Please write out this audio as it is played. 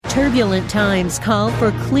Turbulent times call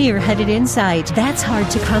for clear-headed insight. That's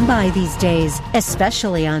hard to come by these days,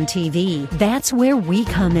 especially on TV. That's where we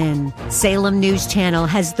come in. Salem News Channel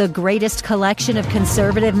has the greatest collection of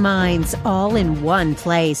conservative minds all in one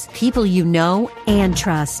place. People you know and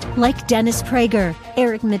trust, like Dennis Prager,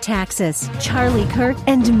 Eric Metaxas, Charlie Kirk,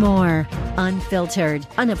 and more. Unfiltered,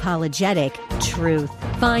 unapologetic truth.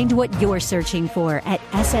 Find what you're searching for at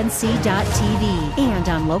snc.tv and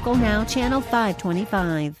on Local Now, Channel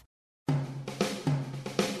 525.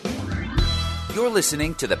 You're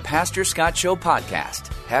listening to the Pastor Scott Show podcast.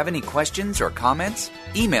 Have any questions or comments?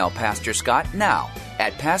 Email Pastor Scott now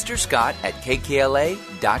at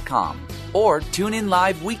pastorscott@kkla.com or tune in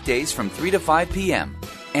live weekdays from 3 to 5 p.m.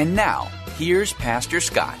 And now, here's Pastor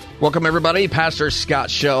Scott. Welcome, everybody. Pastor Scott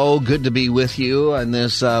Show. Good to be with you on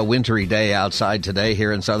this wintry day outside today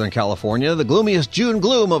here in Southern California. The gloomiest June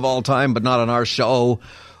gloom of all time, but not on our show.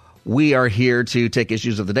 We are here to take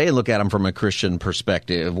issues of the day and look at them from a Christian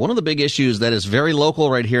perspective. One of the big issues that is very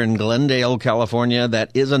local right here in Glendale, California,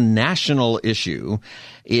 that is a national issue,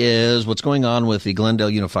 is what's going on with the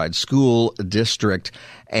Glendale Unified School District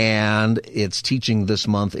and its teaching this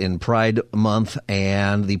month in Pride Month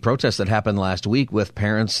and the protests that happened last week with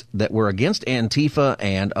parents that were against Antifa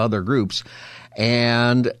and other groups.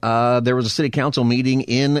 And there was a city council meeting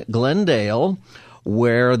in Glendale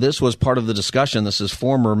where this was part of the discussion. This is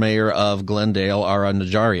former mayor of Glendale,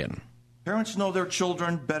 Asaduriyan. Parents know their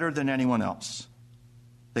children better than anyone else.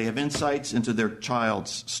 They have insights into their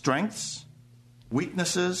child's strengths,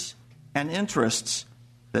 weaknesses, and interests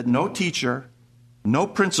that no teacher, no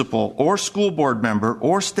principal or school board member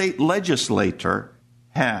or state legislator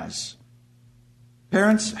has.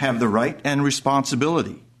 Parents have the right and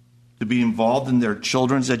responsibility to be involved in their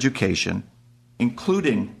children's education,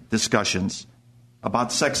 including discussions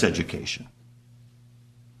about sex education.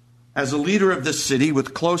 As a leader of this city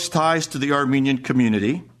with close ties to the Armenian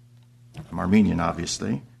community, I'm Armenian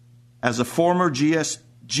obviously, as a former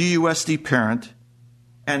GUSD parent,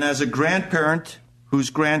 and as a grandparent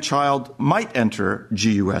whose grandchild might enter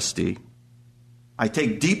GUSD, I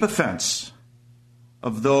take deep offense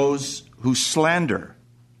of those who slander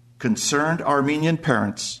concerned Armenian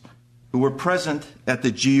parents who were present at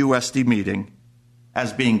the GUSD meeting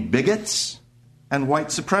as being bigots and white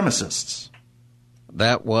supremacists.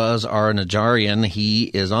 That was Asaduriyan. He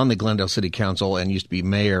is on the Glendale City Council and used to be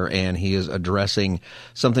mayor, and he is addressing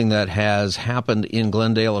something that has happened in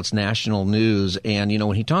Glendale. It's national news. And, you know,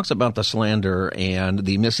 when he talks about the slander and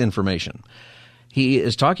the misinformation, he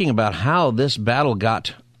is talking about how this battle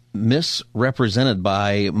got misrepresented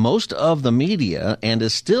by most of the media and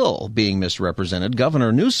is still being misrepresented.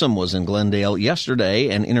 Governor Newsom was in Glendale yesterday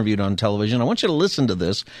and interviewed on television. I want you to listen to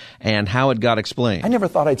this and how it got explained. I never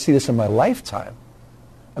thought I'd see this in my lifetime.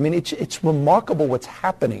 I mean, it's remarkable what's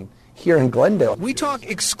happening here in Glendale. We talk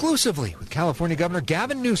exclusively with California Governor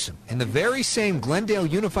Gavin Newsom in the very same Glendale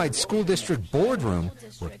Unified School District boardroom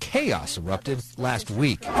where chaos erupted last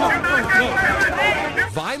week.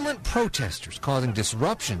 Violent protesters causing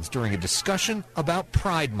disruptions during a discussion about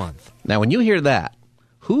Pride Month. Now, when you hear that,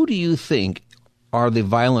 who do you think are the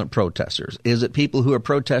violent protesters? Is it people who are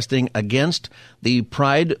protesting against the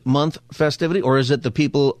Pride Month festivity, or is it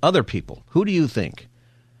the other people? Who do you think?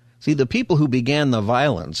 See, the people who began the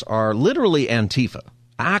violence are literally Antifa,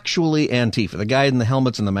 actually Antifa, the guy in the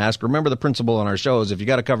helmets and the mask. Remember, the principle on our show is if you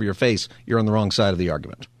got to cover your face, you're on the wrong side of the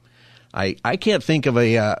argument. I can't think of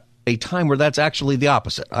a time where that's actually the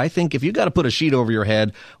opposite. I think if you got to put a sheet over your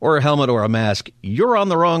head or a helmet or a mask, you're on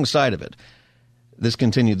the wrong side of it. This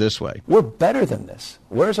continued this way. We're better than this.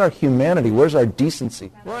 Where's our humanity? Where's our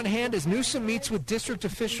decency? We're on hand as Newsom meets with district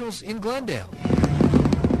officials in Glendale.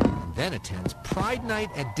 Then attends Pride Night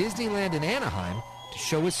at Disneyland in Anaheim to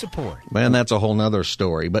show his support. Man, that's a whole nother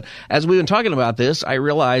story. But as we've been talking about this, I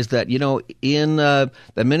realized that, you know, that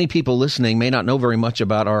many people listening may not know very much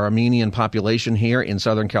about our Armenian population here in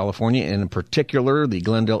Southern California, and in particular the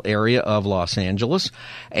Glendale area of Los Angeles.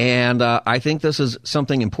 And I think this is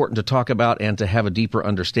something important to talk about and to have a deeper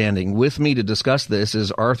understanding. With me to discuss this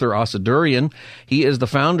is Artur Asaduriyan. He is the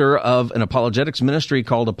founder of an apologetics ministry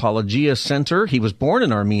called Apologia Center. He was born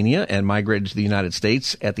in Armenia and migrated to the United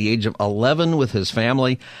States at the age of 11 with his family.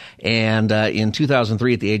 And in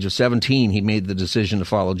 2003, at the age of 17, he made the decision to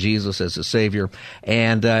follow Jesus as his Savior.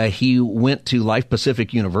 And he went to Life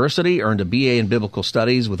Pacific University, earned a BA in Biblical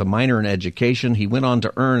Studies with a minor in education. He went on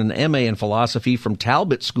to earn an MA in philosophy from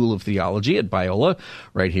Talbot School of Theology at Biola,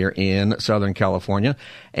 right here in Southern California.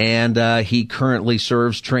 And he currently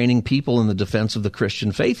serves training people in the defense of the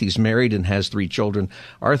Christian faith. He's married and has 3 children.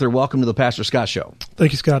 Artur, welcome to the Pastor Scott Show.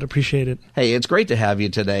 Thank you, Scott. Appreciate it. Hey, it's great to have you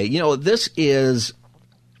today. You know, this is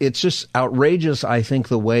it's just outrageous, I think,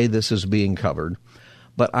 the way this is being covered.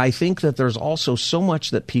 But I think that there's also so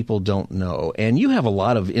much that people don't know. And you have a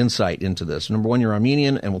lot of insight into this. Number one, you're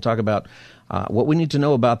Armenian, and we'll talk about what we need to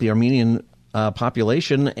know about the Armenian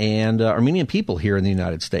population and Armenian people here in the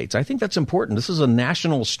United States. I think that's important. This is a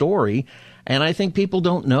national story, and I think people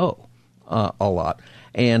don't know a lot.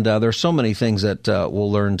 And there's so many things that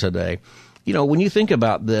we'll learn today. You know, when you think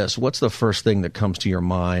about this, what's the first thing that comes to your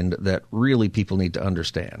mind that really people need to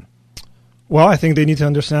understand? Well, I think they need to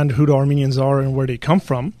understand who the Armenians are and where they come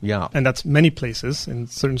from. Yeah. And that's many places in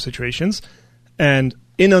certain situations. And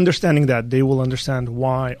in understanding that, they will understand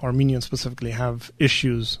why Armenians specifically have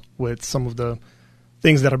issues with some of the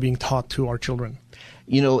things that are being taught to our children.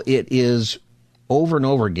 You know, it is over and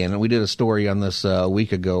over again, and we did a story on this a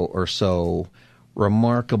week ago or so,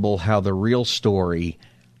 remarkable how the real story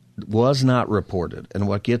was not reported. And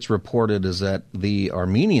what gets reported is that the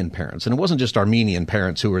Armenian parents, and it wasn't just Armenian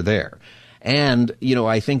parents who were there. And, you know,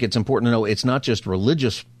 I think it's important to know it's not just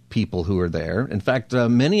religious people who are there. In fact,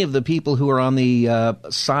 many of the people who are on the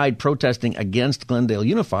side protesting against Glendale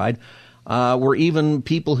Unified were even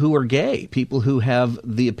people who are gay, people who have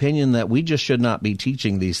the opinion that we just should not be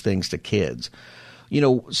teaching these things to kids. You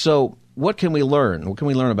know, so what can we learn? What can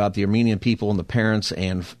we learn about the Armenian people and the parents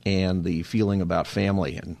and the feeling about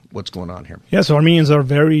family and what's going on here? Yeah, so Armenians are a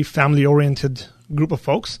very family-oriented group of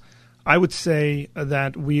folks. I would say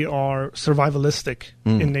that we are survivalistic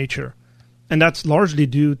in nature, and that's largely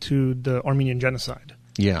due to the Armenian genocide.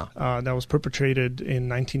 Yeah. That was perpetrated in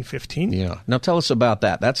 1915. Yeah. Now tell us about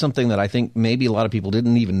that. That's something that I think maybe a lot of people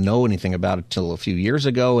didn't even know anything about it until a few years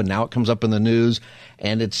ago, and now it comes up in the news,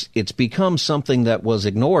 and it's become something that was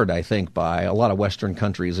ignored, I think, by a lot of Western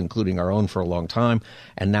countries, including our own, for a long time,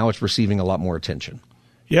 and now it's receiving a lot more attention.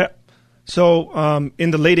 Yeah. So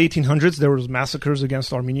in the late 1800s, there was massacres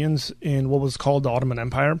against Armenians in what was called the Ottoman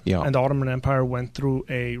Empire. Yeah. And the Ottoman Empire went through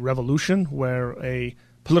a revolution where a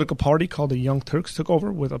political party called the Young Turks took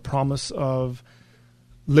over with a promise of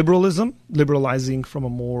liberalism, liberalizing from a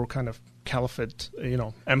more kind of caliphate,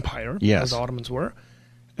 empire, yes, as the Ottomans were.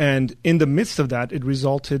 And in the midst of that, it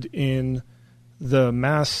resulted in the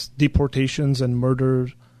mass deportations and murder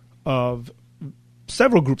of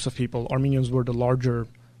several groups of people. Armenians were the larger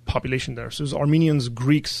population there. So it was Armenians,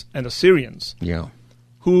 Greeks, and Assyrians,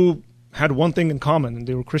 who had one thing in common, and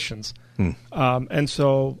they were Christians. And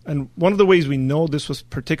one of the ways we know this was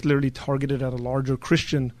particularly targeted at a larger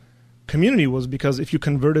Christian community was because if you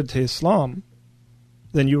converted to Islam,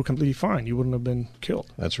 then you were completely fine. You wouldn't have been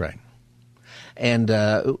killed. That's right. And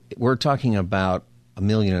we're talking about 1.5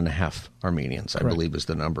 million Armenians, I believe is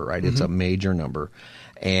the number, right? It's a major number.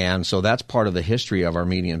 And so that's part of the history of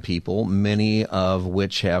Armenian people, many of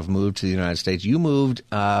which have moved to the United States. You moved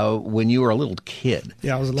when you were a little kid.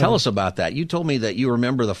 Yeah, I was 11. Tell us about that. You told me that you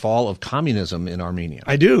remember the fall of communism in Armenia.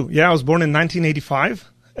 I do. Yeah, I was born in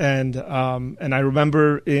 1985. And I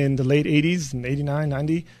remember in the late 80s, in 89,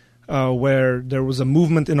 90, where there was a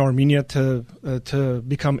movement in Armenia to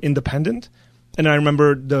become independent. And I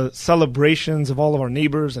remember the celebrations of all of our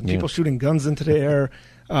neighbors and people shooting guns into the air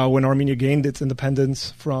when Armenia gained its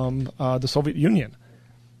independence from the Soviet Union.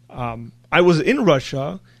 I was in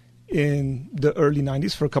Russia in the early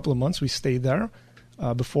 90s for a couple of months. We stayed there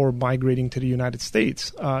before migrating to the United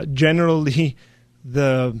States. Generally,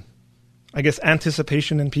 the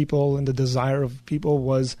anticipation in people and the desire of people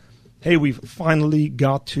was, hey, we've finally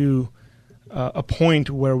got to a point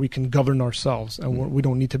where we can govern ourselves and we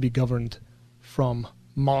don't need to be governed from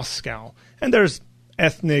Moscow. And there's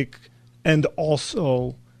ethnic and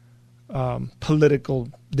also political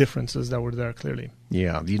differences that were there clearly.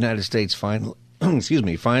 Yeah, the United States finally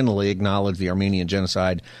acknowledged the Armenian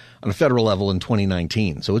genocide on a federal level in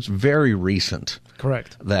 2019. So it's very recent.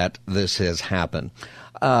 Correct. That this has happened.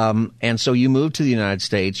 And so you moved to the United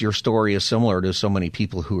States. Your story is similar to so many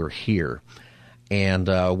people who are here. And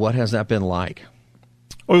what has that been like?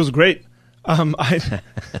 Oh, it was great.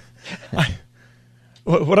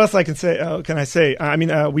 What else can I say? I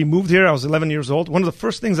mean, we moved here. I was 11 years old. One of the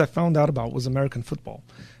first things I found out about was American football.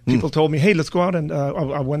 People told me, hey, let's go out. And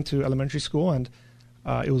I went to elementary school, and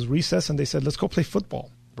it was recess, and they said, let's go play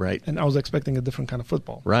football. Right. And I was expecting a different kind of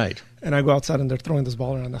football. Right. And I go outside, and they're throwing this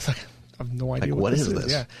ball around. And I was like, I have no idea what is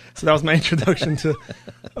this. Yeah. So that was my introduction to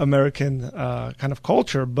American kind of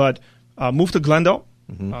culture. But moved to Glendale.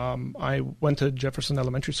 I went to Jefferson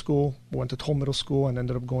Elementary School, went to Toll Middle School, and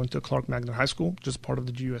ended up going to Clark Magnet High School, just part of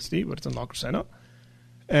the GUSD, but it's in La Crescenta.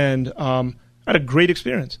 And I had a great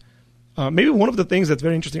experience. Maybe one of the things that's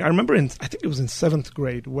very interesting, I remember I think it was in 7th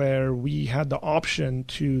grade, where we had the option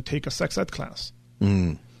to take a sex ed class.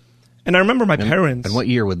 And I remember my parents. And what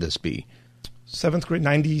year would this be? 7th grade,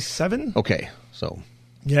 97. Okay, so.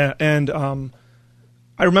 Yeah, and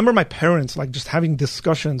I remember my parents like just having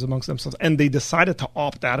discussions amongst themselves, and they decided to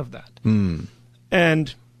opt out of that.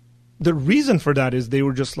 And the reason for that is they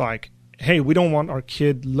were just like, hey, we don't want our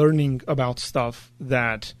kid learning about stuff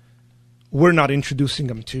that we're not introducing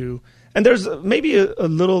them to. And there's maybe a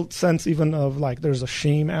little sense even of like there's a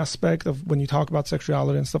shame aspect of when you talk about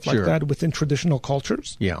sexuality and stuff like that within traditional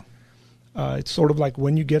cultures. Yeah. It's sort of like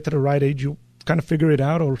when you get to the right age, you kind of figure it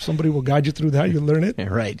out, or somebody will guide you through that. You learn it.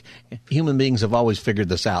 Right. Human beings have always figured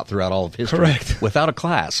this out throughout all of history. Correct. Without a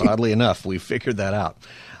class, oddly enough, we figured that out.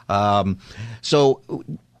 So,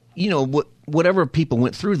 you know, whatever people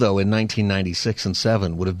went through, though, in 1996 and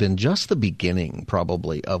 7 would have been just the beginning,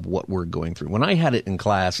 probably, of what we're going through. When I had it in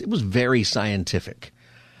class, it was very scientific,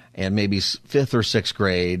 and maybe 5th or 6th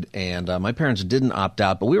grade, and my parents didn't opt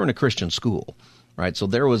out, but we were in a Christian school, right? So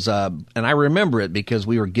there was, and I remember it because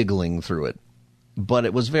we were giggling through it. But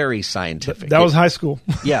it was very scientific. That was high school.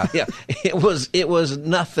 Yeah. It was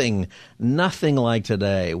nothing like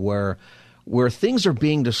today where things are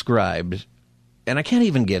being described, and I can't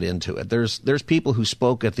even get into it. There's people who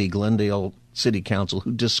spoke at the Glendale City Council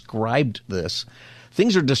who described this.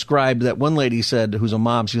 Things are described that one lady said, who's a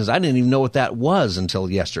mom, she says, I didn't even know what that was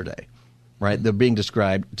until yesterday. Right? They're being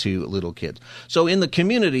described to little kids. So in the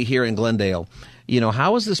community here in Glendale, you know,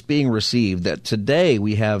 how is this being received that today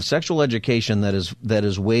we have sexual education that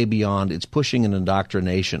is way beyond, it's pushing an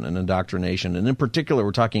indoctrination. And in particular,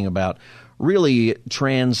 we're talking about really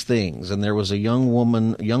trans things. And there was a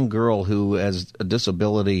young girl who has a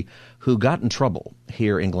disability who got in trouble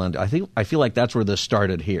here in Glendale. I feel like that's where this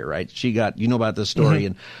started here, right? She got, you know about this story,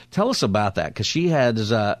 and tell us about that, because she has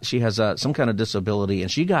some kind of disability,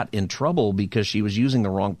 and she got in trouble because she was using the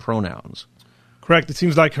wrong pronouns. Correct. It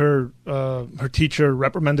seems like her teacher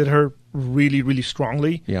reprimanded her really, really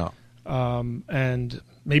strongly. Yeah. And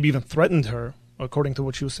maybe even threatened her, according to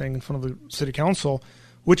what she was saying in front of the city council,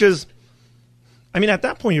 which is, I mean, at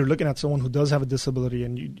that point, you're looking at someone who does have a disability,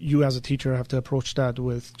 and you as a teacher have to approach that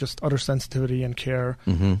with just utter sensitivity and care,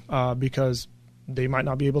 because they might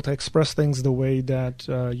not be able to express things the way that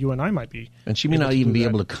you and I might be. And she may not even be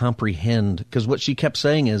able to comprehend, because what she kept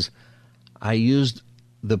saying is, I used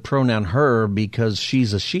the pronoun her because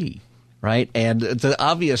she's a she, right? And it's an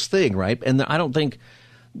obvious thing, right? And I don't think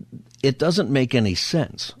it doesn't make any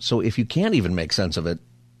sense. So if you can't even make sense of it,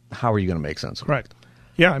 how are you going to make sense of it? Correct.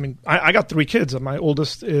 Yeah, I mean, I got 3 kids. My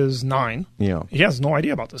oldest is 9. Yeah. He has no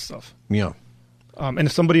idea about this stuff. Yeah. And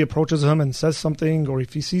if somebody approaches him and says something, or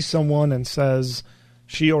if he sees someone and says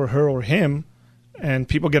she or her or him, and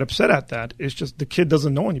people get upset at that, it's just the kid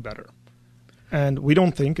doesn't know any better. And we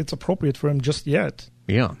don't think it's appropriate for him just yet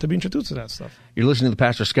to be introduced to that stuff. You're listening to the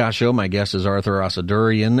Pastor Scott Show. My guest is Artur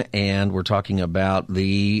Asaduriyan, and we're talking about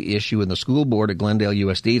the issue in the school board at Glendale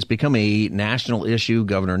USD. It's become a national issue.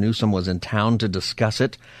 Governor Newsom was in town to discuss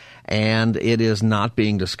it, and it is not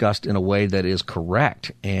being discussed in a way that is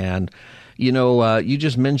correct. And, you know, you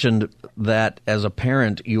just mentioned that as a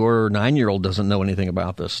parent, your 9-year-old doesn't know anything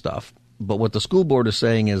about this stuff. But what the school board is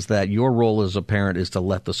saying is that your role as a parent is to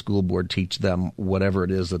let the school board teach them whatever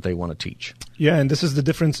it is that they want to teach. Yeah, and this is the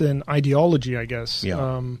difference in ideology, I guess,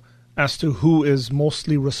 as to who is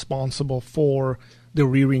mostly responsible for the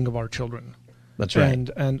rearing of our children. That's right.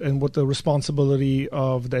 And what the responsibility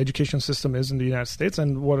of the education system is in the United States,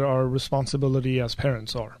 and what our responsibility as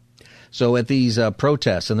parents are. So at these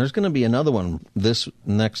protests, and there's going to be another one this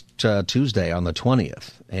next Tuesday on the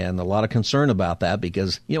 20th, and a lot of concern about that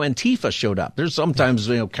because, you know, Antifa showed up. There's sometimes,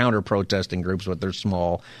 you know, counter-protesting groups, but they're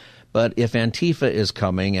small. But if Antifa is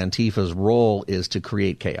coming, Antifa's role is to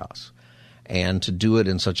create chaos and to do it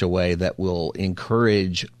in such a way that will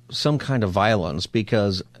encourage some kind of violence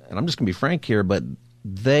because, and I'm just going to be frank here, but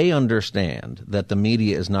they understand that the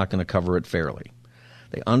media is not going to cover it fairly.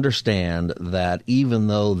 They understand that even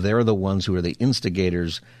though they're the ones who are the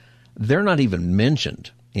instigators, they're not even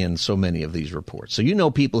mentioned in so many of these reports. So you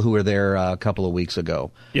know people who were there a couple of weeks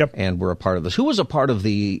ago and were a part of this. Who was a part of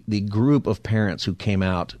the group of parents who came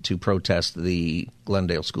out to protest the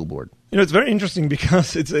Glendale School Board? You know, it's very interesting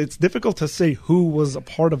because it's difficult to say who was a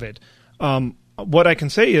part of it. What I can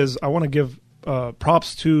say is I want to give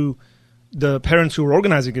props to the parents who were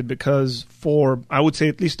organizing it because for, I would say,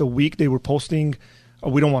 at least a week they were posting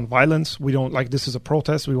we don't want violence. We don't like this is a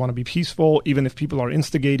protest. We want to be peaceful. Even if people are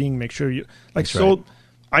instigating, make sure you like. That's so, right.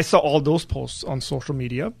 I saw all those posts on social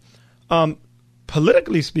media.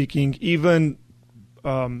 Politically speaking, even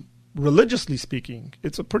religiously speaking,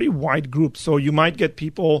 it's a pretty wide group. So you might get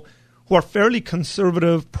people who are fairly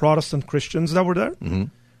conservative Protestant Christians that were there. Mm-hmm.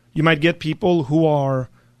 You might get people who are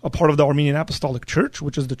a part of the Armenian Apostolic Church,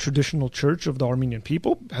 which is the traditional church of the Armenian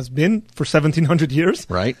people, has been for 1,700 years.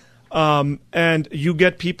 Right. And you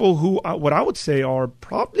get people who, what I would say, are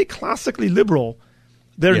probably classically liberal.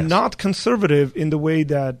 They're Yes. not conservative in the way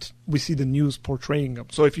that we see the news portraying them.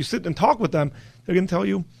 So if you sit and talk with them, they're going to tell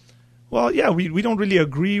you, well, yeah, we don't really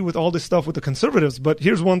agree with all this stuff with the conservatives, but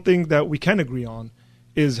here's one thing that we can agree on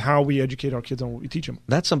is how we educate our kids and what we teach them.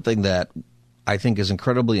 That's something that I think is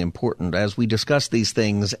incredibly important as we discuss these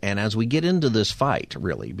things and as we get into this fight,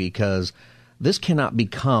 really, because this cannot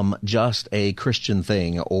become just a Christian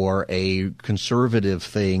thing or a conservative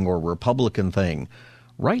thing or Republican thing.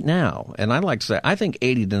 Right now, and I'd like to say, I think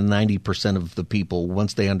 80 to 90% of the people,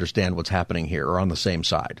 once they understand what's happening here, are on the same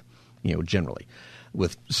side, generally,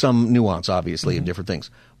 with some nuance, obviously, in different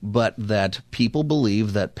things. But that people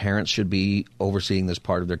believe that parents should be overseeing this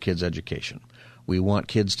part of their kids' education. We want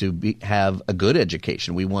kids to have a good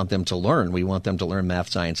education. We want them to learn. We want them to learn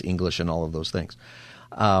math, science, English, and all of those things.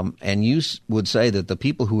 And you would say that the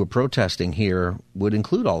people who are protesting here would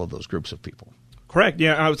include all of those groups of people. Correct.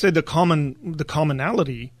 Yeah, I would say the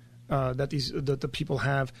commonality that the people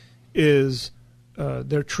have is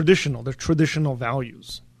their traditional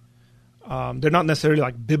values. They're not necessarily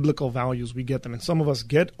like biblical values. We get them, and some of us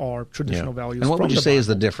get our traditional values. And what from would you the say is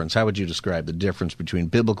the Bible. difference? How would you describe the difference between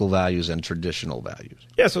biblical values and traditional values?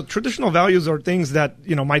 Yeah, so traditional values are things that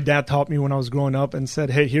my dad taught me when I was growing up and said,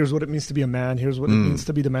 "Hey, here's what it means to be a man. Here's what it means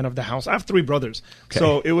to be the man of the house." I have 3 brothers,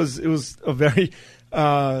 so it was a very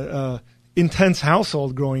intense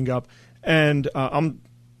household growing up, and I'm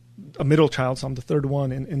a middle child, so I'm the third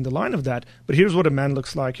one in the line of that. But here's what a man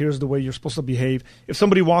looks like. Here's the way you're supposed to behave. If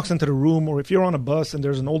somebody walks into the room, or if you're on a bus and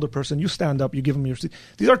there's an older person, you stand up, you give them your seat.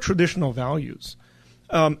 These are traditional values,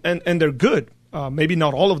 and they're good. Maybe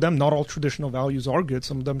not all of them. Not all traditional values are good.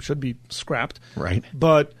 Some of them should be scrapped. Right.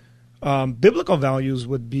 But biblical values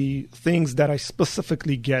would be things that I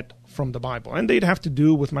specifically get from the Bible. And they'd have to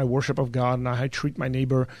do with my worship of God and how I treat my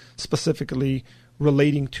neighbor, specifically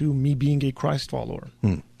relating to me being a Christ follower.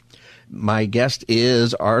 My guest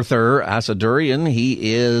is Artur Asaduriyan.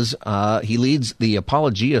 He leads the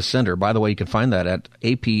Apologia Center. By the way, you can find that at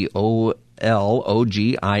APOLOGIA,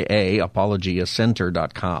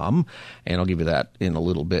 apologiacenter.com. And I'll give you that in a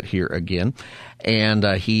little bit here again. And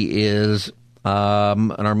he is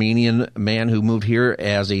an Armenian man who moved here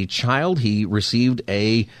as a child. He received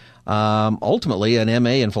ultimately an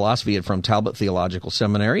MA in philosophy from Talbot Theological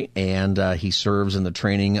Seminary, and he serves in the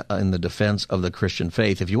training in the defense of the Christian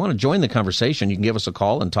faith. If you want to join the conversation, you can give us a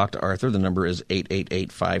call and talk to Artur. The number is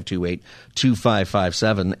 888-528-2557,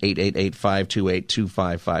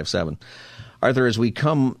 888-528-2557. Artur, as we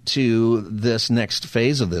come to this next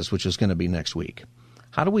phase of this, which is going to be next week,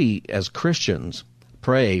 how do we, as Christians,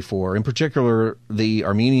 pray for, in particular, the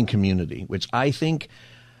Armenian community, which I think,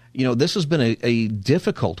 this has been a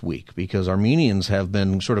difficult week because Armenians have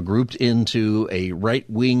been sort of grouped into a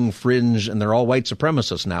right-wing fringe, and they're all white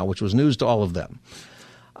supremacists now, which was news to all of them.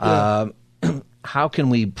 Yeah. How can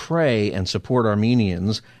we pray and support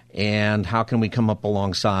Armenians, and how can we come up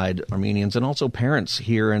alongside Armenians and also parents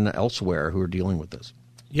here and elsewhere who are dealing with this?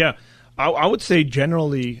 Yeah, I would say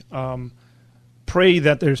generally pray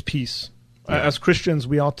that there's peace. Yeah. As Christians,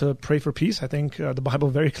 we ought to pray for peace. I think the Bible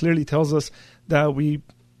very clearly tells us that we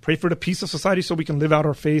pray for the peace of society so we can live out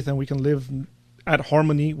our faith and we can live at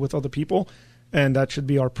harmony with other people, and that should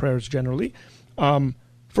be our prayers generally.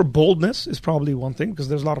 For boldness is probably one thing because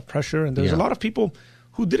there's a lot of pressure, and there's a lot of people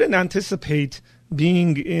who didn't anticipate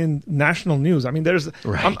being in national news. I mean,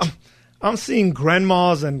 I'm seeing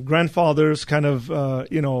grandmas and grandfathers kind of,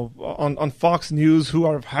 on Fox News who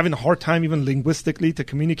are having a hard time even linguistically to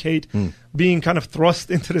communicate, being kind of thrust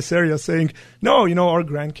into this area saying, no, our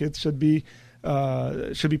grandkids should be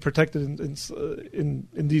protected in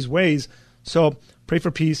these ways. So pray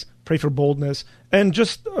for peace, pray for boldness, and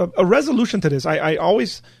just a resolution to this. I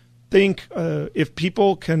always think if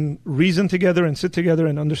people can reason together and sit together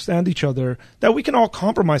and understand each other, that we can all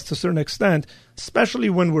compromise to a certain extent, especially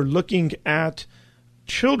when we're looking at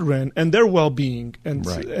children and their well-being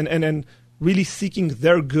and really seeking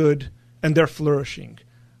their good and their flourishing.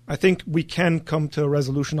 I think we can come to a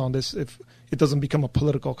resolution on this if it doesn't become a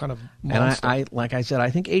political kind of monster. And like I said, I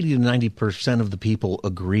think 80 to 90% of the people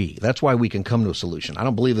agree. That's why we can come to a solution. I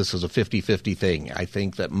don't believe this is a 50-50 thing. I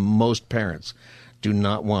think that most parents do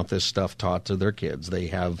not want this stuff taught to their kids. They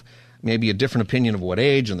have maybe a different opinion of what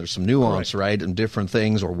age, and there's some nuance, right, and different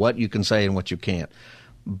things, or what you can say and what you can't.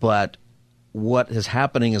 But what is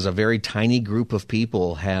happening is a very tiny group of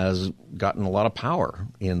people has gotten a lot of power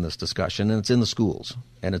in this discussion, and it's in the schools,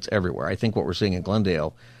 and it's everywhere. I think what we're seeing in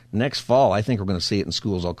Glendale next fall, I think we're going to see it in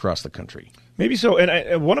schools all across the country. Maybe so.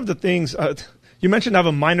 And one of the things, you mentioned I have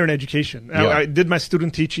a minor in education. Yeah. I did my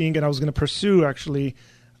student teaching, and I was going to pursue actually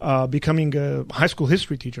becoming a high school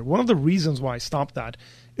history teacher. One of the reasons why I stopped that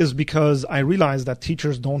is because I realized that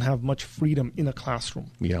teachers don't have much freedom in a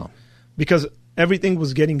classroom. Yeah. Because everything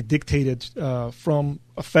was getting dictated from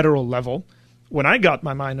a federal level. When I got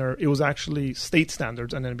my minor, it was actually state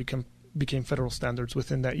standards, and then it became federal standards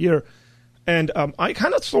within that year. And I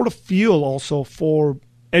kind of sort of feel also for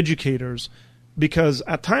educators, because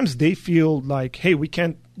at times they feel like, hey, we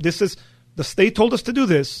can't, the state told us to do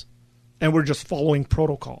this, and we're just following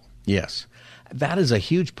protocol. Yes. That is a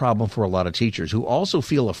huge problem for a lot of teachers who also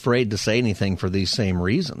feel afraid to say anything for these same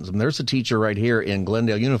reasons. And there's a teacher right here in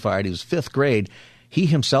Glendale Unified who's 5th grade. He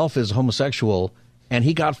himself is homosexual, and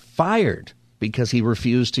he got fired because he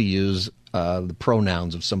refused to use the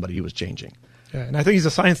pronouns of somebody he was changing. Yeah, and I think he's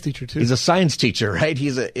a science teacher too. He's a science teacher, right?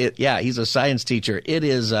 He's a science teacher. It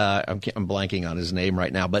is. I'm blanking on his name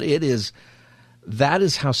right now, but it is. That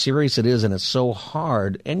is how serious it is, and it's so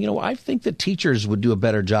hard. And I think that teachers would do a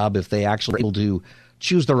better job if they actually were able to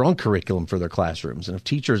choose their own curriculum for their classrooms. And if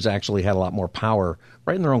teachers actually had a lot more power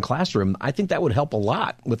right in their own classroom, I think that would help a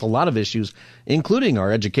lot with a lot of issues, including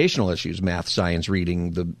our educational issues: math, science,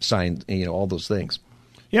 reading, the science, all those things.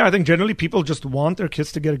 Yeah, I think generally people just want their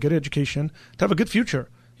kids to get a good education, to have a good future.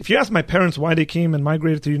 If you ask my parents why they came and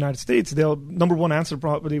migrated to the United States, their number one answer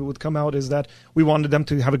probably would come out is that we wanted them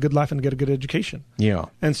to have a good life and get a good education. Yeah.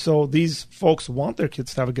 And so these folks want their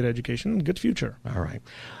kids to have a good education and a good future. All right.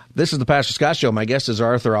 This is the Pastor Scott Show. My guest is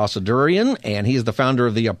Artur Asaduriyan, and he is the founder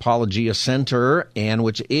of the Apologia Center,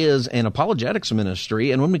 which is an apologetics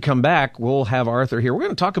ministry. And when we come back, we'll have Artur here. We're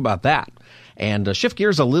going to talk about that and shift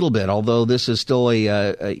gears a little bit, although this is still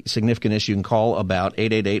a significant issue. You can call about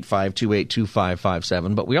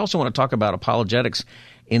 888-528-2557. But we also want to talk about apologetics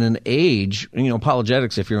in an age,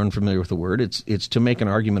 apologetics, if you're unfamiliar with the word, it's to make an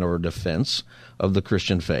argument or a defense of the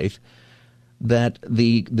Christian faith, that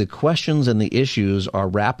the questions and the issues are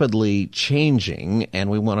rapidly changing,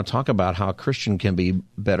 and we want to talk about how a Christian can be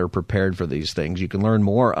better prepared for these things. You can learn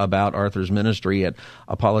more about Arthur's ministry at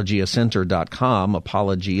apologiacenter.com,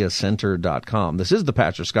 apologiacenter.com. This is the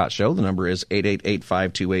Pastor Scott Show. The number is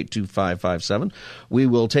 888-528-2557. We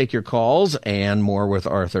will take your calls and more with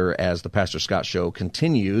Artur as the Pastor Scott Show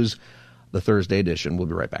continues, the Thursday edition. We'll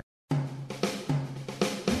be right back.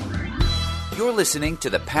 You're listening to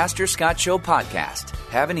the Pastor Scott Show podcast.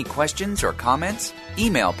 Have any questions or comments?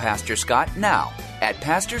 Email Pastor Scott now at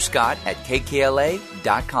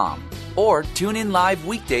pastorscott@kkla.com or tune in live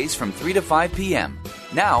weekdays from 3 to 5 p.m.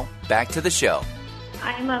 Now, back to the show.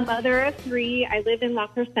 I'm a mother of 3. I live in La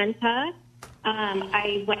Crescenta.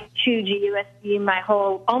 I went to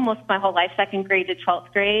GUSD almost my whole life, 2nd grade to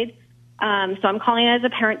 12th grade. So I'm calling as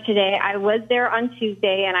a parent today. I was there on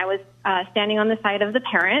Tuesday, and I was standing on the side of the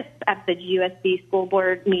parents at the GUSD school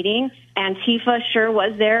board meeting, and Tifa sure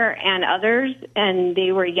was there and others, and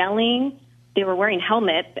they were yelling. They were wearing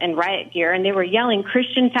helmets and riot gear, and they were yelling,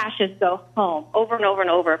 "Christian fascists, go home," over and over and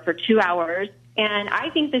over for 2 hours. And I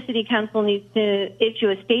think the city council needs to issue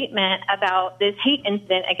a statement about this hate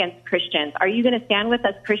incident against Christians. Are you going to stand with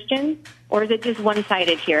us Christians, or is it just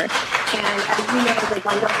one-sided here? And as you know, the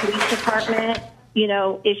Glendale Police Department,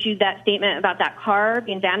 issued that statement about that car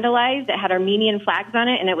being vandalized. It had Armenian flags on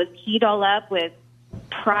it, and it was keyed all up with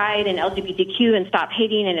pride and LGBTQ and stop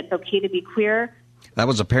hating, and it's okay to be queer. That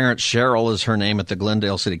was a parent, Cheryl is her name, at the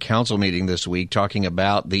Glendale City Council meeting this week, talking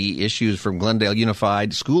about the issues from Glendale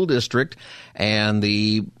Unified School District and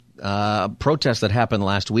the protest that happened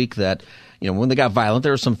last week that, when they got violent,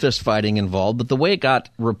 there was some fist fighting involved. But the way it got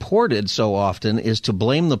reported so often is to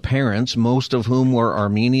blame the parents, most of whom were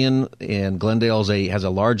Armenian, and Glendale has a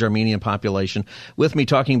large Armenian population. With me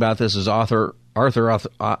talking about this is Artur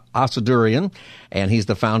Asaduriyan, and he's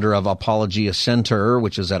the founder of Apologia Center,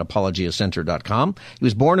 which is at apologiacenter.com. He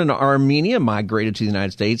was born in Armenia, migrated to the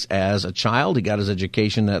United States as a child. He got his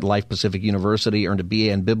education at Life Pacific University, earned a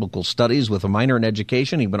BA in Biblical Studies with a minor in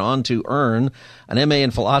education. He went on to earn an MA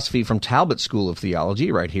in philosophy from Talbot School of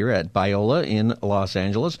Theology right here at Biola in Los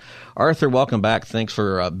Angeles. Artur, welcome back. Thanks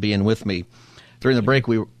for being with me. During the break,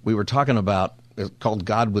 we were talking about called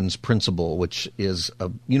Godwin's Principle, which is a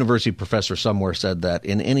university professor somewhere said that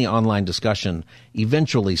in any online discussion,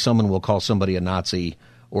 eventually someone will call somebody a Nazi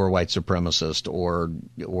or a white supremacist or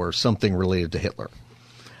something related to Hitler.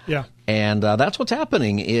 Yeah. And that's what's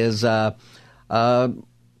happening is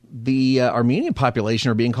the Armenian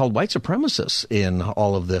population are being called white supremacists in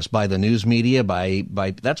all of this by the news media, by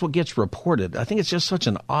that's what gets reported. I think it's just such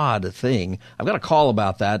an odd thing. I've got a call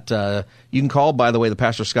about that. You can call, by the way, the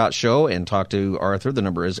Pastor Scott Show and talk to Arthur. The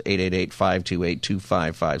number is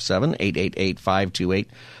 888-528-2557,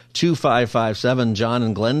 888-528-2557. John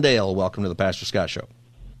in Glendale, welcome to the Pastor Scott Show.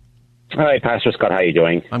 Hi, Pastor Scott. How are you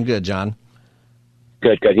doing? I'm good, John.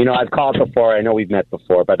 Good. I've called before. I know we've met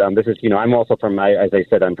before, but this is, I'm also as I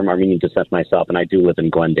said, I'm from Armenian descent myself, and I do live in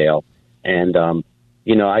Glendale. And,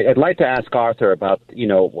 I'd like to ask Arthur about,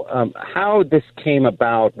 how this came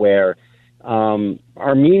about where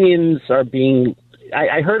Armenians are being,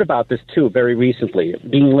 I heard about this too very recently,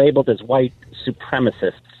 being labeled as white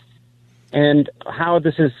supremacists, and how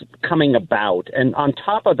this is coming about. And on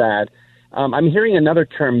top of that, I'm hearing another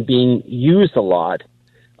term being used a lot,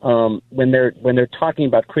 when they're talking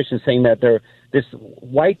about Christians, saying that they're this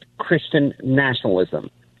white Christian nationalism,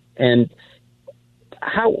 and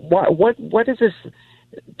what is this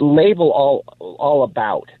label all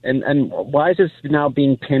about, and why is this now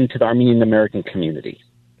being pinned to the Armenian American community?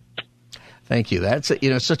 Thank you. That's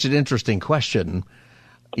such an interesting question.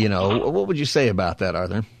 What would you say about that,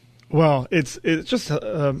 Arthur? Well, it's just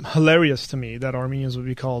hilarious to me that Armenians would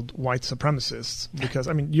be called white supremacists, because,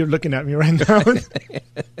 you're looking at me right now.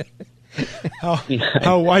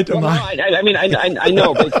 How white am I? I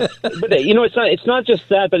know, but it's not just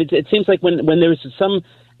that, but it seems like when there's some,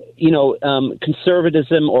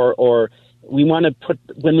 conservatism or we want to put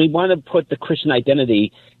the Christian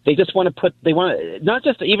identity, they want not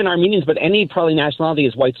just even Armenians, but any probably nationality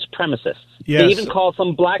as white supremacists. Yes. They even call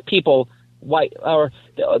some black people white, or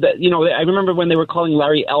I remember when they were calling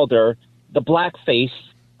Larry Elder the black face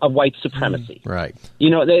of white supremacy. Right.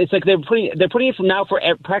 It's like they're putting it from now for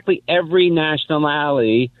practically every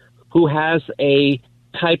nationality who has a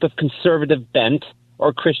type of conservative bent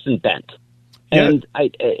or Christian bent. Yeah. And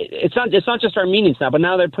it's not just Armenians now, but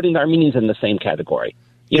now they're putting the Armenians in the same category.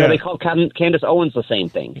 They call Candace Owens the same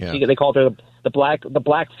thing. Yeah. They called her the black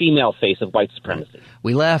female face of white supremacy.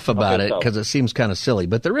 We laugh about it because it seems kind of silly,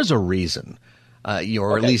 but there is a reason,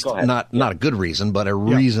 or at least not a good reason, but a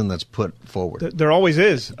reason that's put forward. There always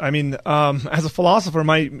is. As a philosopher,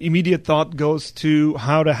 my immediate thought goes to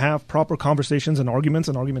how to have proper conversations and arguments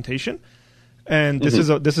and argumentation, and this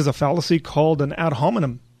is a fallacy called an ad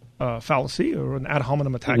hominem fallacy, or an ad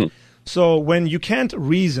hominem attack. Mm-hmm. So when you can't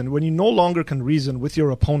reason, when you no longer can reason with your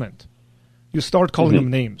opponent, you start calling them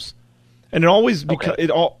names. And it always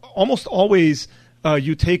almost always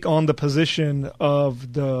you take on the position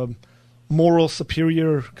of the moral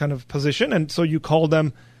superior kind of position, and so you call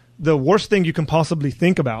them the worst thing you can possibly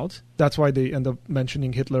think about. That's why they end up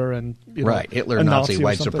mentioning Hitler and Hitler, Nazi,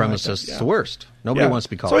 white supremacists. It's the worst. Nobody wants to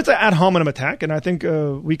be called. So it's an ad hominem attack, and I think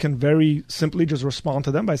we can very simply just respond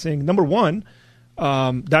to them by saying, number one,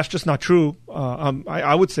 that's just not true.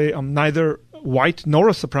 I would say I'm neither white nor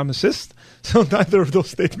a supremacist, so neither of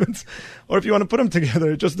those statements, or if you want to put them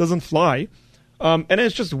together, it just doesn't fly. And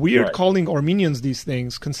it's just weird calling Armenians these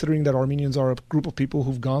things, considering that Armenians are a group of people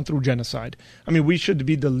who've gone through genocide. We should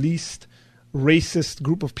be the least racist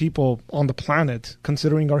group of people on the planet,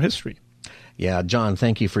 considering our history. Yeah, John,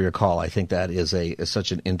 thank you for your call. I think that is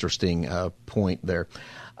such an interesting point there.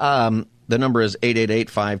 The number is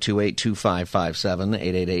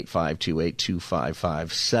 888-528-2557,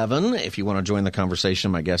 888-528-2557. If you want to join the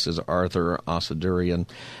conversation, my guest is Artur Asaduriyan.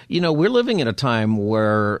 We're living in a time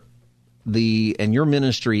where and your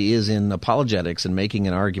ministry is in apologetics and making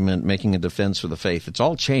an argument, making a defense for the faith. It's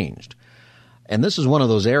all changed. And this is one of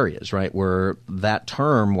those areas, right, where that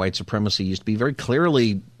term, white supremacy, used to be very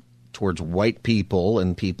clearly towards white people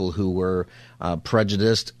and people who were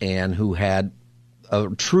prejudiced and who had a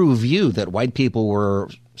true view that white people were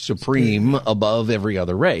supreme above every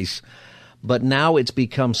other race. But now it's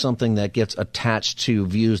become something that gets attached to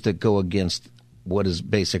views that go against what is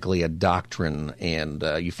basically a doctrine. And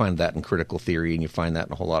you find that in critical theory, and you find that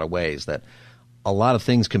in a whole lot of ways, that a lot of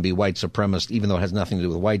things can be white supremacist, even though it has nothing to do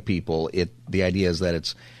with white people. The idea is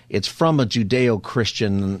that it's from a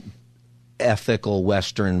Judeo-Christian, ethical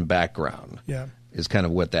Western background. Yeah, is kind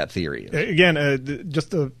of what that theory is. Again,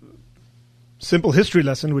 just a simple history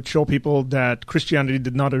lesson would show people that Christianity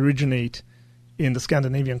did not originate in the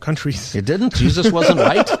Scandinavian countries. It didn't? Jesus wasn't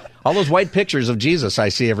white? All those white pictures of Jesus I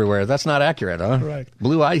see everywhere, that's not accurate, huh? Right.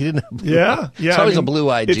 Blue-eyed? He didn't have blue eyes. It's always a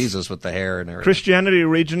blue-eyed Jesus with the hair and everything. Christianity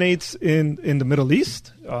originates in the Middle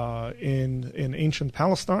East, in ancient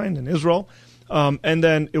Palestine and Israel. And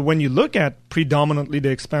then when you look at predominantly the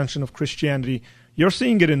expansion of Christianity, you're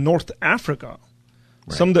seeing it in North Africa.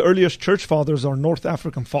 Right. Some of the earliest church fathers are North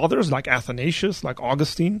African fathers, like Athanasius, like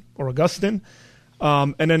Augustine.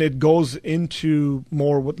 And then it goes into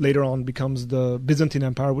more what later on becomes the Byzantine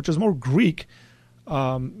Empire, which is more Greek.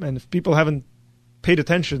 And if people haven't paid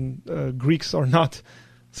attention, Greeks are not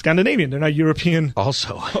Scandinavian. They're not European.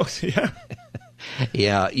 Also. Yeah.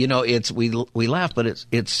 Yeah, we laugh, but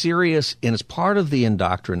it's serious, and it's part of the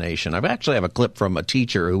indoctrination. I actually have a clip from a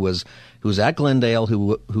teacher who's at Glendale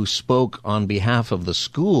who spoke on behalf of the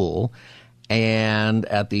school, and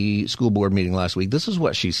at the school board meeting last week. This is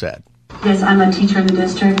what she said. Yes, I'm a teacher in the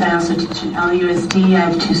district. I also teach at LUSD. I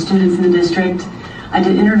have 2 students in the district. I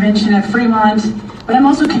did intervention at Fremont, but I'm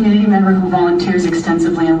also a community member who volunteers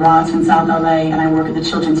extensively in Watts in South LA, and I work at the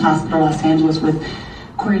Children's Hospital Los Angeles with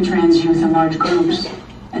queer and trans youth in large groups.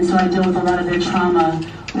 And so I deal with a lot of their trauma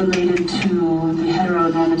related to the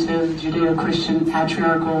heteronormative, Judeo-Christian,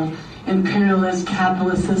 patriarchal, imperialist,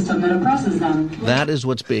 capitalist system that oppresses them. That is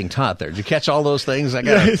what's being taught there. Did you catch all those things?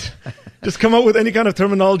 Just come up with any kind of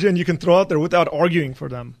terminology and you can throw out there without arguing for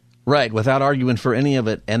them. Right, without arguing for any of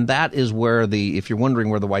it. And that is where if you're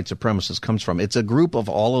wondering where the white supremacist comes from, it's a group of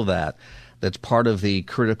all of that's part of the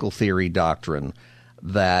critical theory doctrine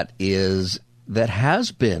that has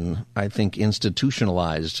been, I think,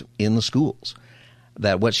 institutionalized in the schools.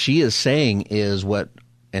 That what she is saying is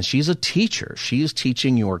and she's a teacher. She is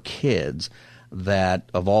teaching your kids that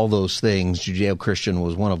of all those things, Judeo-Christian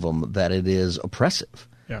was one of them, that it is oppressive.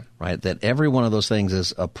 Yeah. Right? That every one of those things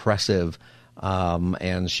is oppressive,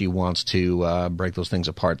 and she wants to break those things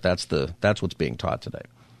apart. That's what's being taught today.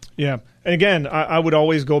 Yeah. And again, I would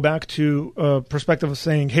always go back to a perspective of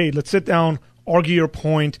saying, hey, let's sit down, argue your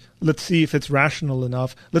point. Let's see if it's rational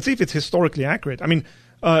enough. Let's see if it's historically accurate. I mean,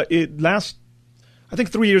 I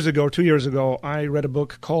think 3 years ago or 2 years ago, I read a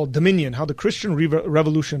book called Dominion, How the Christian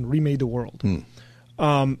Revolution Remade the World.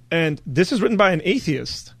 And this is written by an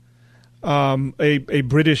atheist, a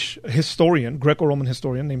British historian, Greco-Roman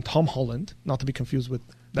historian named Tom Holland, not to be confused with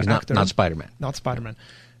the actor. Not Spider-Man. Not Spider-Man.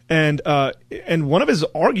 And one of his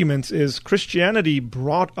arguments is Christianity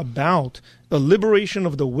brought about the liberation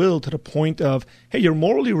of the will to the point of, hey, you're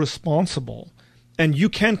morally responsible and you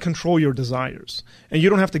can control your desires and you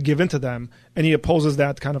don't have to give in to them. And he opposes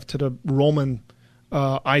that kind of to the Roman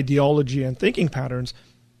ideology and thinking patterns.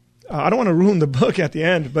 I don't want to ruin the book at the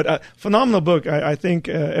end, but phenomenal book. I think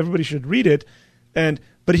everybody should read it.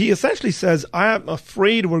 But he essentially says, I am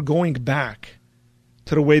afraid we're going back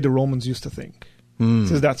to the way the Romans used to think.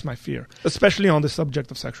 Says that's my fear, especially on the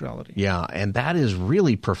subject of sexuality. Yeah, and that is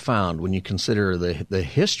really profound when you consider the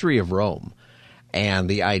history of Rome and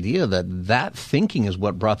the idea that thinking is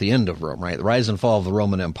what brought the end of Rome, right? The rise and fall of the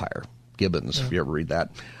Roman Empire. Gibbons, if you ever read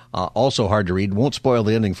that. Also hard to read. Won't spoil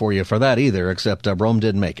the ending for you for that either, except Rome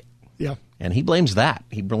didn't make it. Yeah. And he blames that.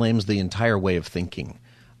 He blames the entire way of thinking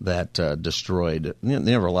that destroyed.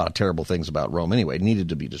 There were a lot of terrible things about Rome anyway. It needed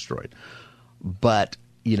to be destroyed. But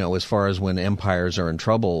as far as when empires are in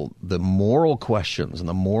trouble, the moral questions and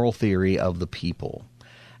the moral theory of the people.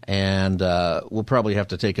 And we'll probably have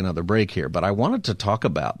to take another break here. But I wanted to talk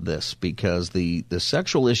about this because the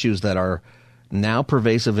sexual issues that are now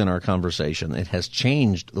pervasive in our conversation, it has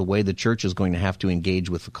changed the way the church is going to have to engage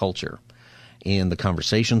with the culture in the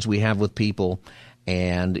conversations we have with people.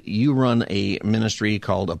 And you run a ministry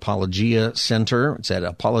called Apologia Center. It's at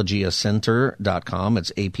apologiacenter.com.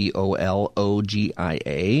 It's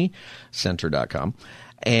APOLOGIA center.com.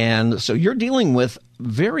 And so you're dealing with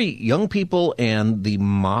very young people and the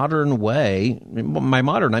modern way. By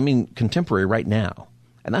modern, I mean contemporary right now.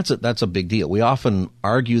 And that's a big deal. We often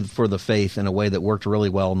argue for the faith in a way that worked really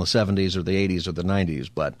well in the 70s or the 80s or the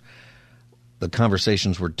 90s, but the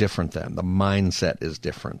conversations were different then. The mindset is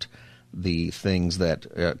different. The things that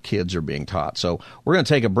kids are being taught. So we're going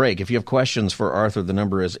to take a break. If you have questions for Arthur, the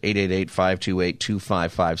number is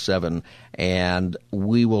 888-528-2557, and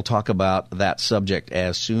we will talk about that subject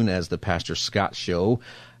as soon as the Pastor Scott Show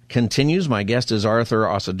continues. My guest is Artur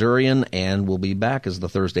Asaduriyan, and we'll be back as the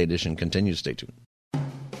Thursday edition continues. Stay tuned.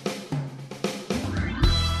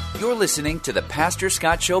 You're listening to the Pastor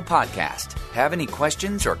Scott Show podcast. Have any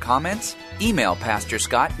questions or comments? Email Pastor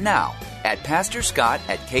Scott now at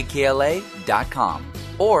pastorscott@kkla.com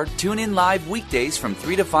or tune in live weekdays from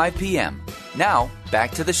 3 to 5 p.m. Now,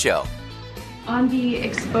 back to the show. On the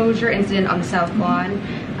exposure incident on the South Lawn,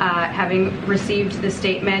 having received the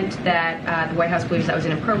statement that the White House believes that was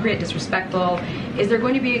inappropriate, disrespectful, is there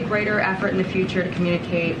going to be a greater effort in the future to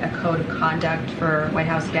communicate a code of conduct for White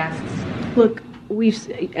House guests? Look,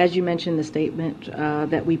 as you mentioned, the statement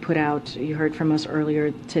that we put out, you heard from us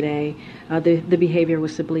earlier today, the behavior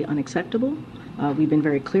was simply unacceptable. We've been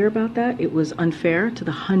very clear about that. It was unfair to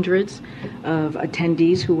the hundreds of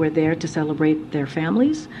attendees who were there to celebrate their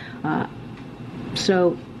families.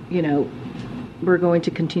 So, we're going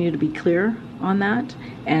to continue to be clear on that,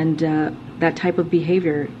 and that type of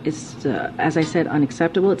behavior is, as I said,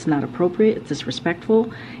 unacceptable. It's not appropriate. It's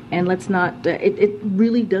disrespectful, and let's not. It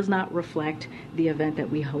really does not reflect the event that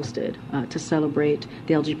we hosted to celebrate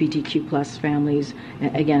the LGBTQ plus families.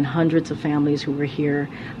 Again, hundreds of families who were here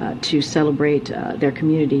to celebrate their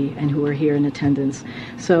community and who were here in attendance.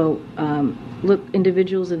 So, look,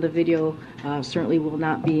 individuals in the video certainly will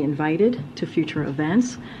not be invited to future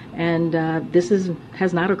events, and this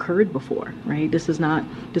has not occurred before, right? This was not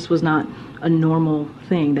a normal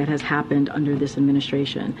thing that has happened under this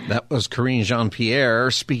administration. That was Karine Jean-Pierre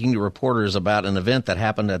speaking to reporters about an event that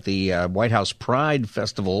happened at the White House Pride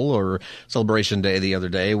Festival or Celebration Day the other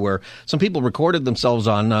day, where some people recorded themselves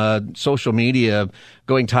on social media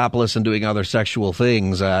going topless and doing other sexual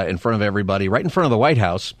things in front of everybody, right in front of the White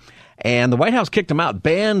House. And the White House kicked them out,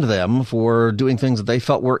 banned them for doing things that they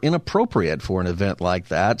felt were inappropriate for an event like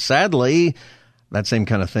that. Sadly, that same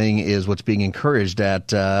kind of thing is what's being encouraged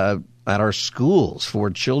at our schools for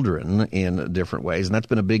children in different ways. And that's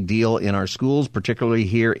been a big deal in our schools, particularly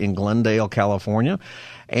here in Glendale, California.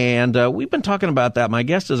 And we've been talking about that. My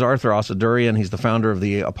guest is Artur Asaduriyan. He's the founder of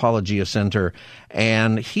the Apologia Center.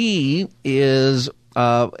 And he is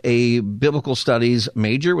a biblical studies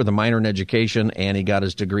major with a minor in education, and he got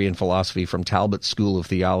his degree in philosophy from Talbot School of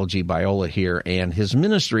Theology, Biola here. And his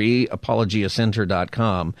ministry,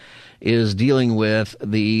 apologiacenter.com, is dealing with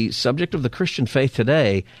the subject of the Christian faith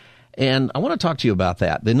today. And I want to talk to you about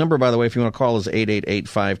that. The number, by the way, if you want to call, is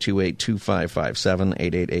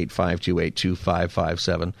 888-528-2557,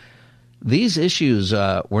 888-528-2557. These issues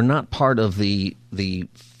were not part of the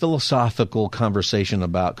philosophical conversation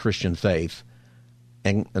about Christian faith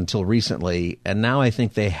until recently, and now I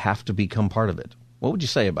think they have to become part of it. What would you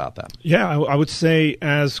say about that? Yeah, I would say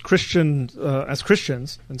as Christians,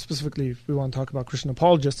 and specifically if we want to talk about Christian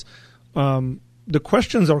apologists, the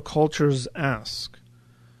questions our cultures ask,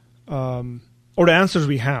 or the answers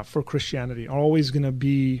we have for Christianity, are always going to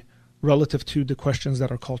be relative to the questions that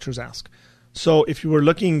our cultures ask. So if you were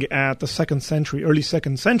looking at the early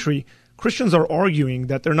second century, Christians are arguing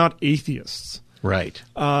that they're not atheists. Right.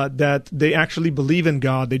 That they actually believe in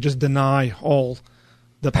God. They just deny all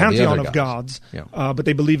the pantheon of gods, but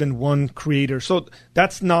they believe in one creator. So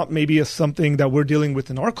that's not maybe something that we're dealing with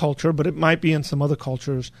in our culture, but it might be in some other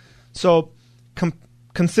cultures. So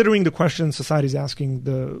considering the questions society's asking,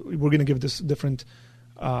 we're going to give this different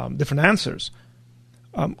answers.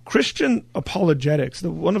 Christian apologetics,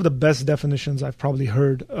 one of the best definitions I've probably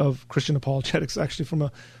heard of Christian apologetics, actually from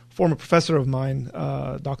a former professor of mine,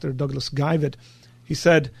 Dr. Douglas Guyvett. He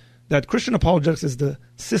said that Christian apologetics is the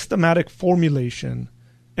systematic formulation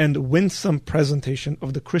and winsome presentation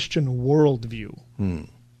of the Christian worldview,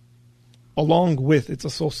 along with its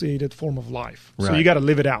associated form of life. Right. So you got to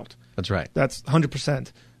live it out. That's right. That's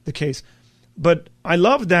 100% the case. But I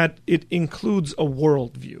love that it includes a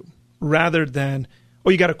worldview rather than,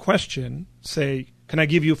 you got a question, say, can I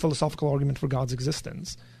give you a philosophical argument for God's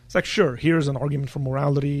existence? It's like, sure, here's an argument for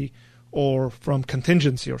morality or from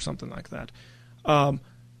contingency or something like that.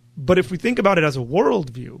 But if we think about it as a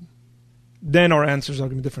worldview, then our answers are going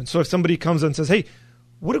to be different. So if somebody comes and says, hey,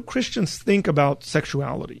 what do Christians think about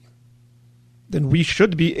sexuality? Then we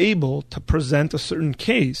should be able to present a certain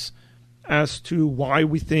case as to why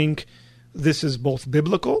we think this is both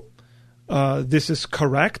biblical, this is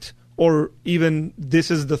correct, or even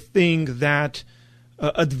this is the thing that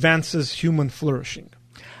advances human flourishing.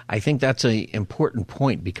 I think that's an important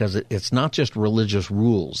point because it's not just religious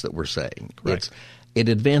rules that we're saying. Right. It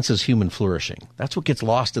advances human flourishing. That's what gets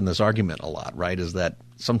lost in this argument a lot, right, is that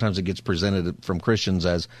sometimes it gets presented from Christians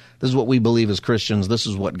as this is what we believe as Christians, this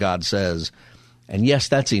is what God says. And yes,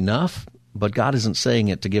 that's enough, but God isn't saying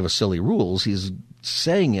it to give us silly rules. He's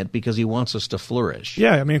saying it because he wants us to flourish.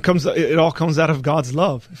 Yeah, I mean, it all comes out of God's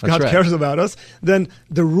love. If God cares about us, then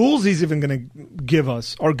the rules he's even going to give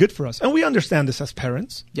us are good for us. And we understand this as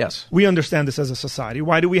parents. Yes. We understand this as a society.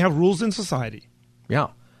 Why do we have rules in society? Yeah.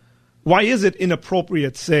 Why is it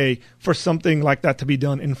inappropriate, say, for something like that to be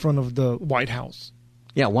done in front of the White House?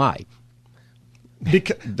 Yeah, why?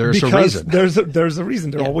 There's a reason. There's a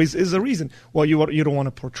reason. There always is a reason. Well, you don't want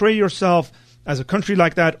to portray yourself as a country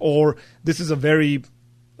like that, or this is a very,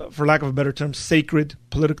 for lack of a better term,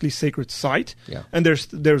 politically sacred site. Yeah. And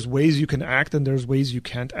there's ways you can act and there's ways you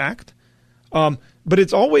can't act. But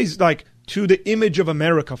it's always like to the image of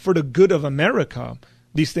America, for the good of America,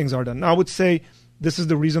 these things are done. Now, I would say this is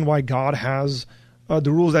the reason why God has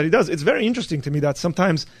the rules that he does. It's very interesting to me that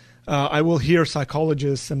sometimes I will hear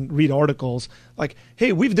psychologists and read articles like,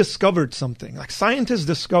 hey, we've discovered something. Like scientists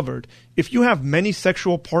discovered if you have many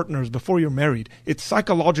sexual partners before you're married, it's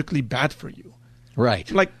psychologically bad for you.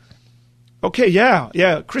 Right. Like, okay,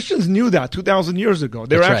 yeah, Christians knew that 2,000 years ago.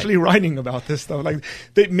 They were actually writing about this stuff. Like,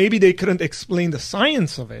 maybe they couldn't explain the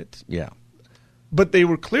science of it. Yeah. But they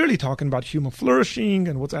were clearly talking about human flourishing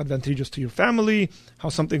and what's advantageous to your family, how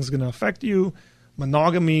something's going to affect you,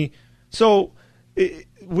 monogamy. So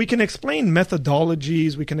we can explain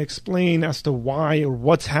methodologies, we can explain as to why or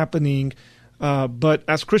what's happening, but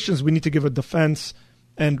as Christians, we need to give a defense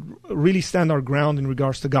and really stand our ground in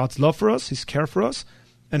regards to God's love for us, His care for us,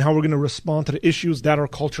 and how we're going to respond to the issues that our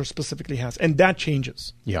culture specifically has. And that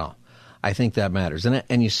changes. Yeah, I think that matters.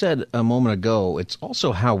 And you said a moment ago, it's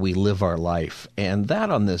also how we live our life. And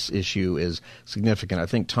that on this issue is significant. I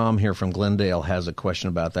think Tom here from Glendale has a question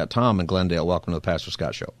about that. Tom in Glendale, welcome to the Pastor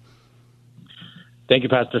Scott Show. Thank you,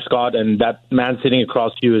 Pastor Scott. And that man sitting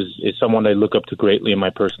across you is someone I look up to greatly in my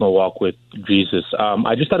personal walk with Jesus.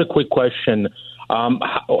 I just had a quick question.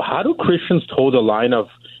 How do Christians toe the line of,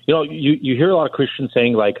 you hear a lot of Christians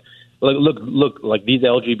saying look, like these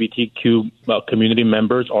LGBTQ community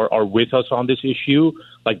members are with us on this issue,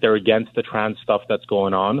 like they're against the trans stuff that's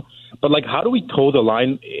going on. But like, how do we toe the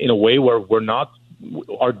line in a way where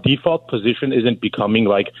our default position isn't becoming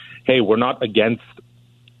like, hey, we're not against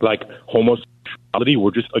like homosexuality,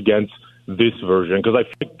 we're just against this version? Because I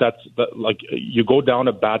think like you go down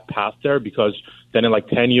a bad path there, because then in like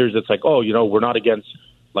 10 years, it's like, oh, we're not against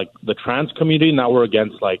like the trans community. Now we're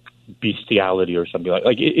against like bestiality or something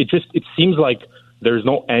like it seems like there's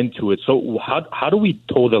no end to it. So how do we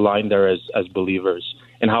toe the line there as believers,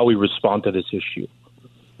 and how we respond to this issue?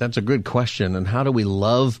 That's a good question. And how do we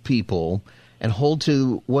love people and hold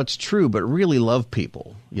to what's true, but really love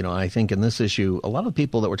people? I think in this issue, a lot of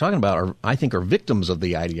people that we're talking about are victims of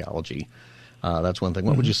the ideology. That's one thing.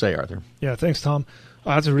 What would you say, Arthur? Yeah, thanks, Tom.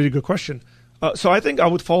 That's a really good question. So I think I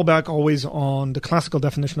would fall back always on the classical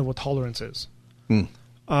definition of what tolerance is.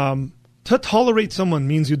 To tolerate someone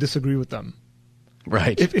means you disagree with them.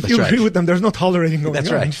 Right. If you agree with them, there's no tolerating going on.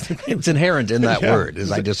 That's right. It's inherent in that word,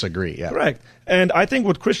 is I disagree. Yeah. Correct. And I think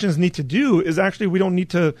what Christians need to do is actually we don't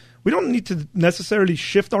need to necessarily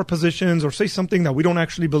shift our positions or say something that we don't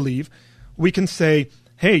actually believe. We can say,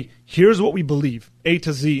 hey, here's what we believe, A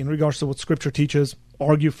to Z, in regards to what Scripture teaches,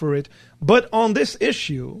 argue for it. But on this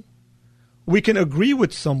issue, we can agree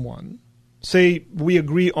with someone. Say we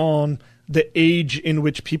agree on the age in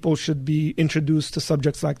which people should be introduced to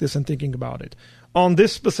subjects like this and thinking about it. On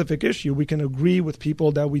this specific issue, we can agree with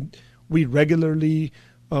people that we regularly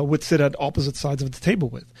would sit at opposite sides of the table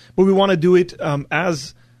with. But we want to do it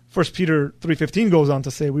as 1 Peter 3:15 goes on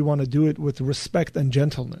to say, we want to do it with respect and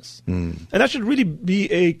gentleness. And that should really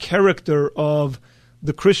be a character of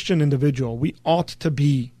the Christian individual. We ought to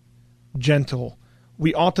be gentle.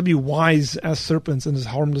 We ought to be wise as serpents and as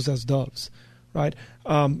harmless as doves. Right?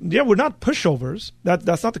 We're not pushovers.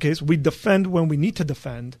 That's not the case. We defend when we need to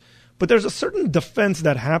defend. But there's a certain defense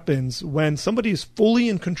that happens when somebody is fully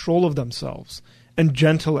in control of themselves and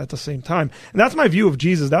gentle at the same time. And that's my view of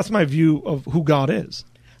Jesus. That's my view of who God is.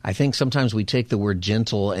 I think sometimes we take the word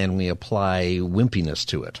gentle and we apply wimpiness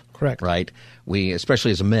to it. Correct. Right? We,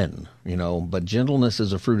 especially as men, but gentleness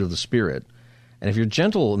is a fruit of the Spirit. And if you're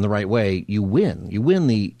gentle in the right way, you win.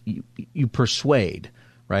 You persuade.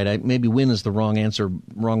 Right? Maybe win is the wrong answer,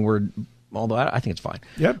 wrong word, although I think it's fine.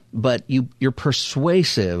 Yep. But you're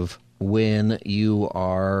persuasive when you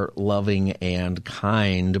are loving and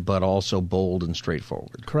kind, but also bold and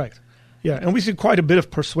straightforward. Correct. Yeah, and we see quite a bit of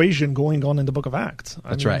persuasion going on in the book of Acts.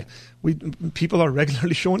 That's right. People are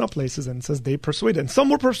regularly showing up places and it says they persuaded. And some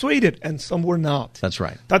were persuaded and some were not. That's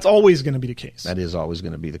right. That's always going to be the case. That is always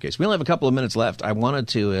going to be the case. We only have a couple of minutes left. I wanted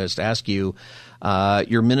to just ask you,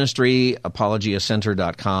 your ministry,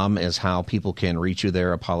 apologiacenter.com, is how people can reach you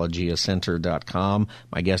there, apologiacenter.com.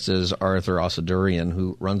 My guest is Artur Asaduriyan,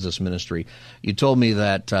 who runs this ministry. You told me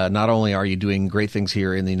that not only are you doing great things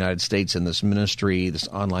here in the United States in this ministry, this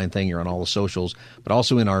online thing, you're on all the socials, but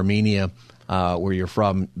also in Armenia, where you're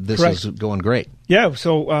from. This Correct. is going great. Yeah,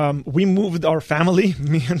 so we moved our family,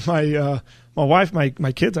 me and my wife,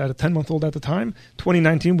 my kids. I had a 10-month-old at the time.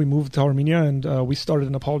 2019, we moved to Armenia, and we started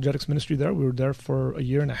an apologetics ministry there. We were there for a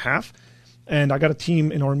year and a half. And I got a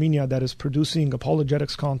team in Armenia that is producing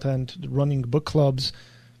apologetics content, running book clubs,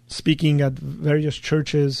 speaking at various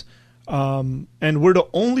churches. And we're the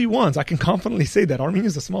only ones, I can confidently say that. Armenia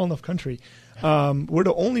is a small enough country. We're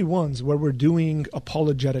the only ones where we're doing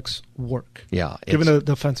apologetics work. Yeah, given a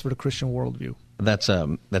defense for the Christian worldview. That's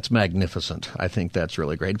magnificent. I think that's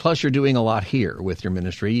really great. Plus, you're doing a lot here with your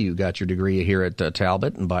ministry. You got your degree here at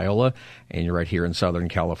Talbot and Biola, and you're right here in Southern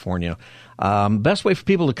California. Best way for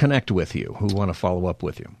people to connect with you who want to follow up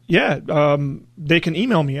with you? Yeah, they can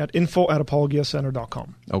email me at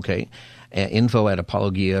info@apologiacenter.com. Okay.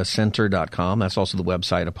 info@apologiacenter.com. That's also the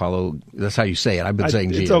website, Apollo. That's how you say it. I've been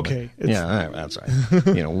saying Gia. It's okay. Yeah, that's right.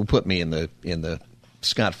 We'll put me in the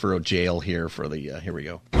Scott Furrow jail here for the, here we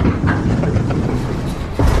go.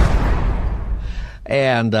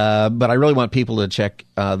 And but I really want people to check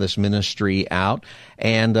this ministry out.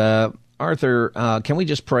 And Arthur, can we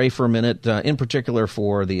just pray for a minute, in particular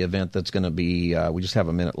for the event that's going to be? We just have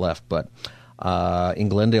a minute left, but in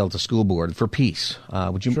Glendale at the school board for peace.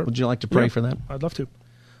 Would you like to pray for that? I'd love to.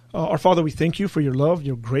 Our Father, we thank you for your love,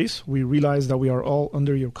 your grace. We realize that we are all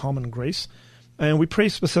under your common grace. And we pray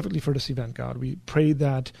specifically for this event, God. We pray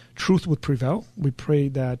that truth would prevail. We pray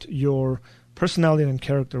that your personality and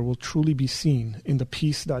character will truly be seen in the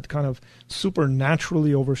peace that kind of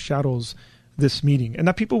supernaturally overshadows this meeting. And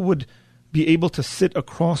that people would be able to sit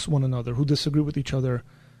across one another who disagree with each other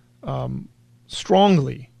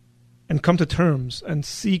strongly and come to terms and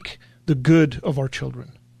seek the good of our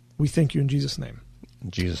children. We thank you in Jesus' name. In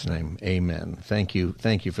Jesus' name, amen. Thank you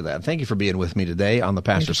for that. Thank you for being with me today on the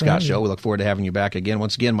Pastor Scott Show. We look forward to having you back again.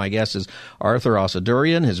 Once again, my guest is Artur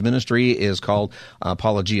Asaduriyan. His ministry is called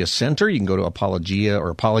Apologia Center. You can go to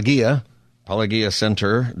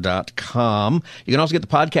apologiacenter.com. You can also get the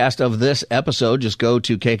podcast of this episode. Just go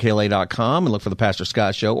to kkla.com and look for the Pastor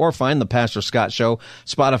Scott Show, or find the Pastor Scott Show,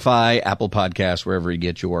 Spotify, Apple Podcasts, wherever you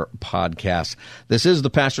get your podcasts. This is the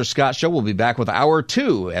Pastor Scott Show. We'll be back with Hour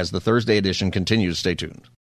 2 as the Thursday edition continues. Stay tuned.